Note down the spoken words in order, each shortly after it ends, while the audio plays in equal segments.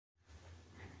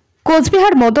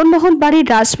কোচবিহার মদনমোহন বাড়ির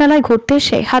রাসমেলায় ঘুরতে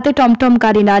এসে হাতে টমটম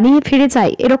গাড়ি না নিয়ে ফিরে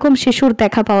যায় এরকম শিশুর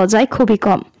দেখা পাওয়া যায় খুবই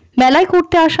কম। মেলায়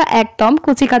ঘুরতে আসা একদম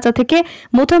কচিকাঁচা থেকে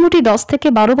মোটামুটি 10 থেকে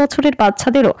 12 বছরের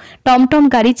বাচ্চাদেরও টমটম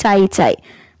গাড়ি চাই।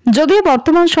 যদিও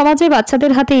বর্তমান সমাজে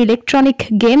বাচ্চাদের হাতে ইলেকট্রনিক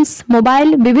গেমস, মোবাইল,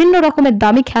 বিভিন্ন রকমের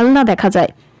দামি খেলনা দেখা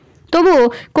যায়, তবুও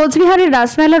কোচবিহারের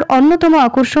রাসমেলার অন্যতম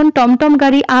আকর্ষণ টমটম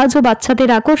গাড়ি আজও বাচ্চাদের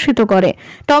আকর্ষিত করে।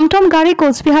 টমটম গাড়ি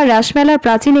কোচবিহার রাসমেলার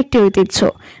প্রাচীন একটি ঐতিহ্য।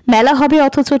 মেলা হবে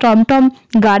অথচ টমটম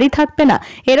গাড়ি থাকবে না,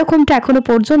 এরকমটা এখনো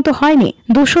পর্যন্ত হয়নি।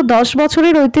 210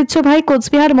 বছরের ঐতিহ্যবাহী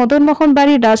কোচবিহার মদনমোহন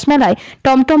বাড়ির রাসমেলায়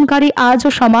টমটম গাড়ি আজও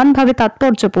সমানভাবে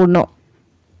তাৎপর্যপূর্ণ।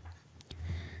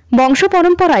 বংশ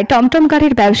পরম্পরায় টমটম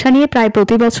গাড়ির ব্যবসা নিয়ে প্রায়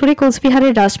প্রতি বছরই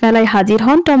কোচবিহারের রাসমেলায় হাজির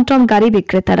হন টমটম গাড়ি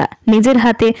বিক্রেতারা। নিজের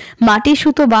হাতে মাটি,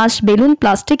 সুতো, বাঁশ, বেলুন,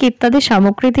 প্লাস্টিক ইত্যাদি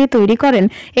সামগ্রী দিয়ে তৈরি করেন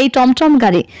এই টমটম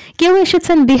গাড়ি। কেউ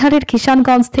এসেছেন বিহারের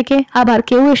কিষানগঞ্জ থেকে, আবার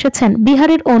কেউ এসেছেন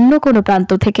বিহারের অন্য কোনো প্রান্ত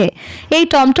থেকে। এই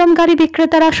টমটম গাড়ি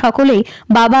বিক্রেতারা সকলেই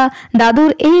বাবা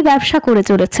দাদুর এই ব্যবসা করে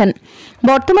চলেছেন।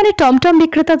 বর্তমানে টমটম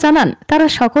বিক্রেতা জানান, তারা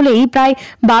সকলেই প্রায়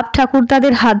বাপ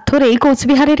ঠাকুরদাদের হাত ধরেই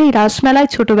কোচবিহারের এই রাসমেলায়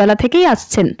ছোটবেলা থেকেই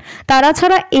আসছেন। তারা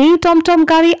ছাড়া এই টমটম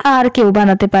গাড়ি আর কেউ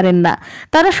বানাতে পারেন না।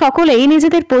 তারা সকলেই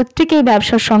নিজেদের পৈতৃক এই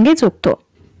ব্যবসার সঙ্গে যুক্ত।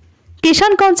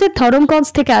 কিষানগঞ্জের ধরমগঞ্জ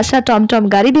থেকে আসা টমটম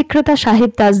গাড়ি বিক্রেতা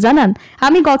সাহেব দাস জানান,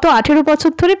 আমি গত 18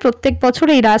 বছর ধরে প্রত্যেক বছর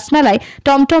এই রাসমেলায়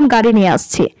টমটম গাড়ি নিয়ে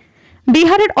আসছি।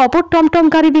 বিহারের অপর টমটম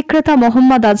গাড়ি বিক্রেতা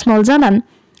মোহাম্মদ আজমল জানান,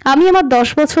 আমি আমার 10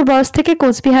 বছর বয়স থেকে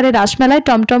কোচবিহারের রাসমেলায়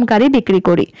টমটম গাড়ি বিক্রি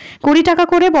করি। 20 টাকা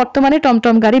করে বর্তমানে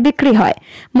টমটম গাড়ি বিক্রি হয়।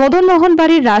 মদনমোহন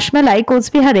বাড়ির রাসমেলায়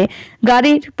কোচবিহারে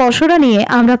গাড়ির পসরা নিয়ে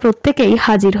আমরা প্রত্যেকেই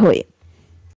হাজির হই।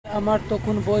 আমার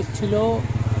তখন বয়স ছিল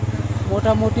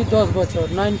মোটামুটি 10 বছর,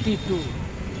 92।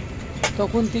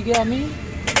 তখন থেকে আমি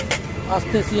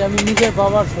আসতেছি, আমি নিজের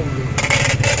বাবার সঙ্গে।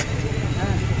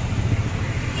 হ্যাঁ,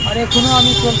 আর এখনো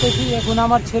আমি চলতেছি। এখন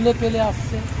আমার ছেলে পেলে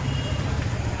আসছে।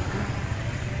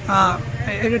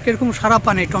 এটা কিরকম সারা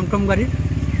পানে টমটম গাড়ির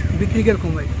বিক্রি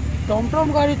কিরকম হয়? টমটম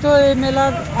গাড়ি তো এই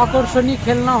মেলার আকর্ষণীয়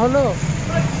খেলনা হলো,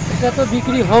 এটা তো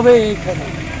বিক্রি হবে এইখানে।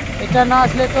 এটা না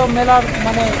আসলে তো মেলার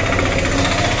মানে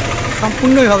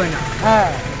সম্পূর্ণই হবে না। হ্যাঁ।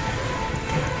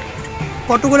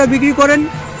 কত করে বিক্রি করেন?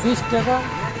 20 টাকা।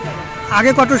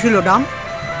 আগে কত ছিল দাম?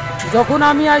 যখন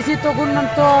আমি আইছি তখন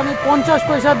তো আমি 50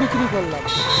 পয়সা বিক্রি করলাম,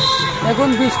 এখন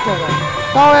 20 টাকা।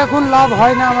 তাও এখন লাভ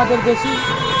হয় না আমাদের বেশি,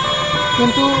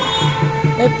 কিন্তু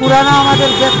এই পুরানা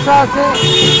আমাদের ব্যবসা আছে,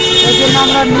 এই জন্য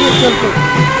আমরা নিয়ে চলতে।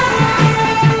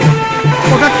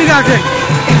 কোথার থেকে আসেন?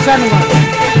 কিষানগঞ্জ।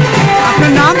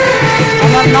 আপনার নাম?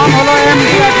 আমার নাম হলো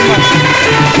এমডি আজমল।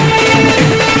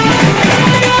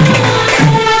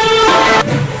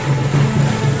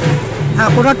 হ্যাঁ,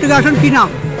 কোথার থেকে আসেন, কি নাম?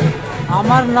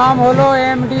 আমার নাম হলো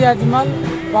এমডি আজমল,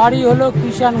 বাড়ি হলো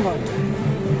কিষানগঞ্জ।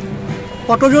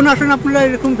 কতজন আসেন আপনারা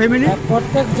এরকম ফ্যামিলি?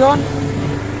 প্রত্যেকজন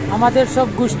আমাদের সব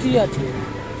গোষ্ঠী আছে,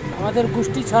 আমাদের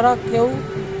গোষ্ঠী ছাড়া কেউ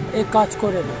এই কাজ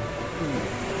করে না,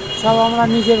 সব আমরা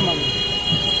নিজের মানুষ।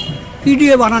 কি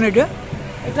দিয়ে বানান এটা?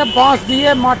 এটা বাঁশ দিয়ে,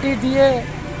 মাটি দিয়ে,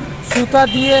 সুতা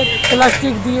দিয়ে,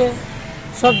 প্লাস্টিক দিয়ে,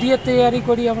 সব দিয়ে তৈরি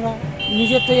করি। আমরা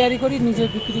নিজে তৈরি করি, নিজে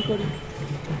বিক্রি করি।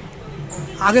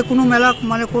 আগে কোনো মেলা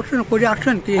মানে করছেন, করে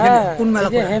আসছেন কি? কোন মেলা?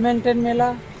 হেমেন্টেন মেলা।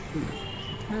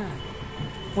 হ্যাঁ,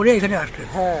 করে এখানে আসছেন?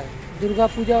 হ্যাঁ, দুর্গা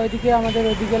পূজা ওইদিকে আমাদের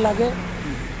ওইদিকে লাগে,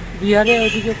 বিহারে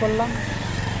ওইদিকে করলাম।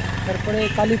 তারপরে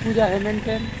কালী পূজা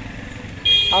হেমেন্টেন,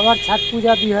 আবার ছট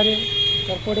পূজা বিহারে,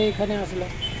 তারপরে এখানে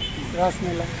আসলাম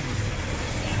রাসমেলা।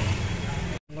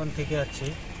 কিষানগঞ্জ থেকে আসছি।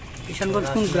 কিষানগঞ্জ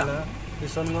কোন গ্রাম?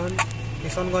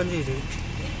 কিষানগঞ্জই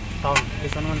টাউন,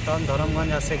 কিষানগঞ্জ টাউন,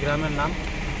 ধরমগঞ্জ আছে গ্রামের নাম।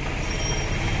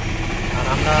 আর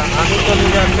আমরা আগে তো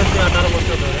নিজে আসতেছি 18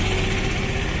 বছর ধরে,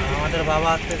 আর আমাদের বাবা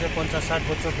আসতেছে 50-60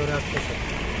 বছর ধরে আসতেছে।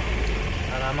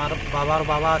 আর আমার বাবার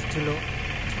বাবা আসছিল,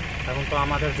 এখন তো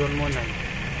আমাদের জন্ম নেই,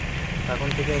 এখন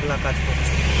থেকে এগুলা কাজ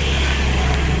করছি।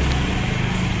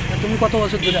 তুমি কত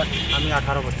বছর ধরে আসছো? আমি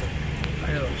 18 বছর।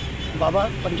 বাবা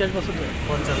 50 বছর ধরে?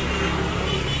 50।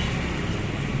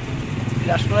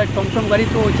 রাসমেলায় টমটম গাড়ি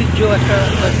তো ঐতিহ্য একটা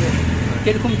আছে,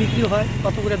 কিরকম বিক্রি হয়,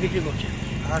 কত করে বিক্রি করছে?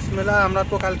 রাসমেলা আমরা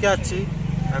তো কালকে আসছি,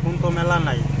 এখন তো মেলা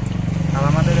নাই। আর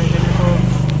আমাদের এখানে তো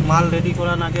মাল রেডি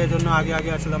করার আগে, এই জন্য আগে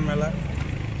আগে আসলাম মেলা।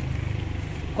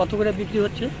 কত করে বিক্রি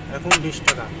হচ্ছে এখন? 20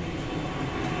 টাকা।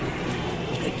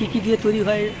 কি কি দিয়ে তৈরি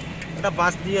হয়? এটা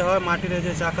বাঁশ দিয়ে হয়, মাটির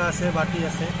যে চাকা আছে, বাটি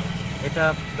আছে, এটা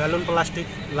বেলুন, প্লাস্টিক,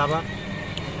 লাভা।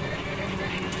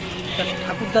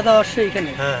 ঠাকুর দাদা আসছে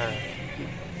এখানে? হ্যাঁ হ্যাঁ,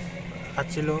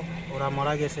 আসছিল, ওরা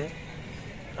মারা গেছে।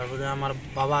 তারপরে আমার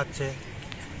বাবা আছে,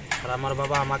 আর আমার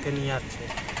বাবা আমাকে নিয়ে আসছে।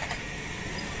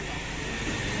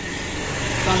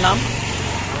 তার নাম?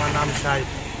 আমার নাম সাহেব।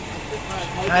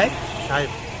 সাহেব? সাহেব।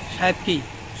 সাহেব কি?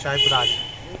 সাহেব রাজ।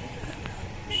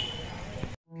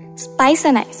 Spice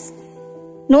and Ice.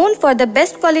 Known for the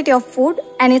best quality of food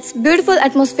and its beautiful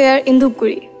atmosphere in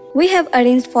Dhupguri, we have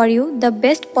arranged for you the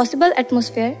best possible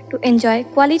atmosphere to enjoy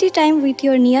quality time with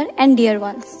your near and dear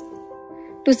ones.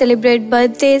 To celebrate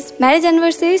birthdays, marriage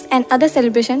anniversaries and other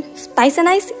celebrations, Spice and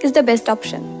Ice is the best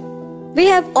option. We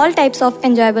have all types of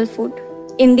enjoyable food: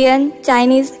 Indian,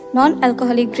 Chinese,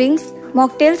 non-alcoholic drinks,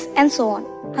 mocktails and so on.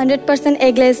 100%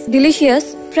 eggless,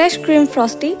 delicious, fresh cream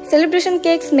frosty, celebration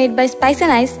cakes made by Spice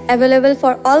and Ice available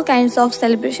for all kinds of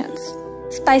celebrations.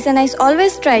 Spice and Ice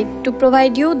always tried to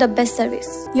provide you the best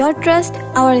service. Your trust,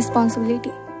 our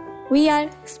responsibility. We are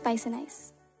Spice and Ice.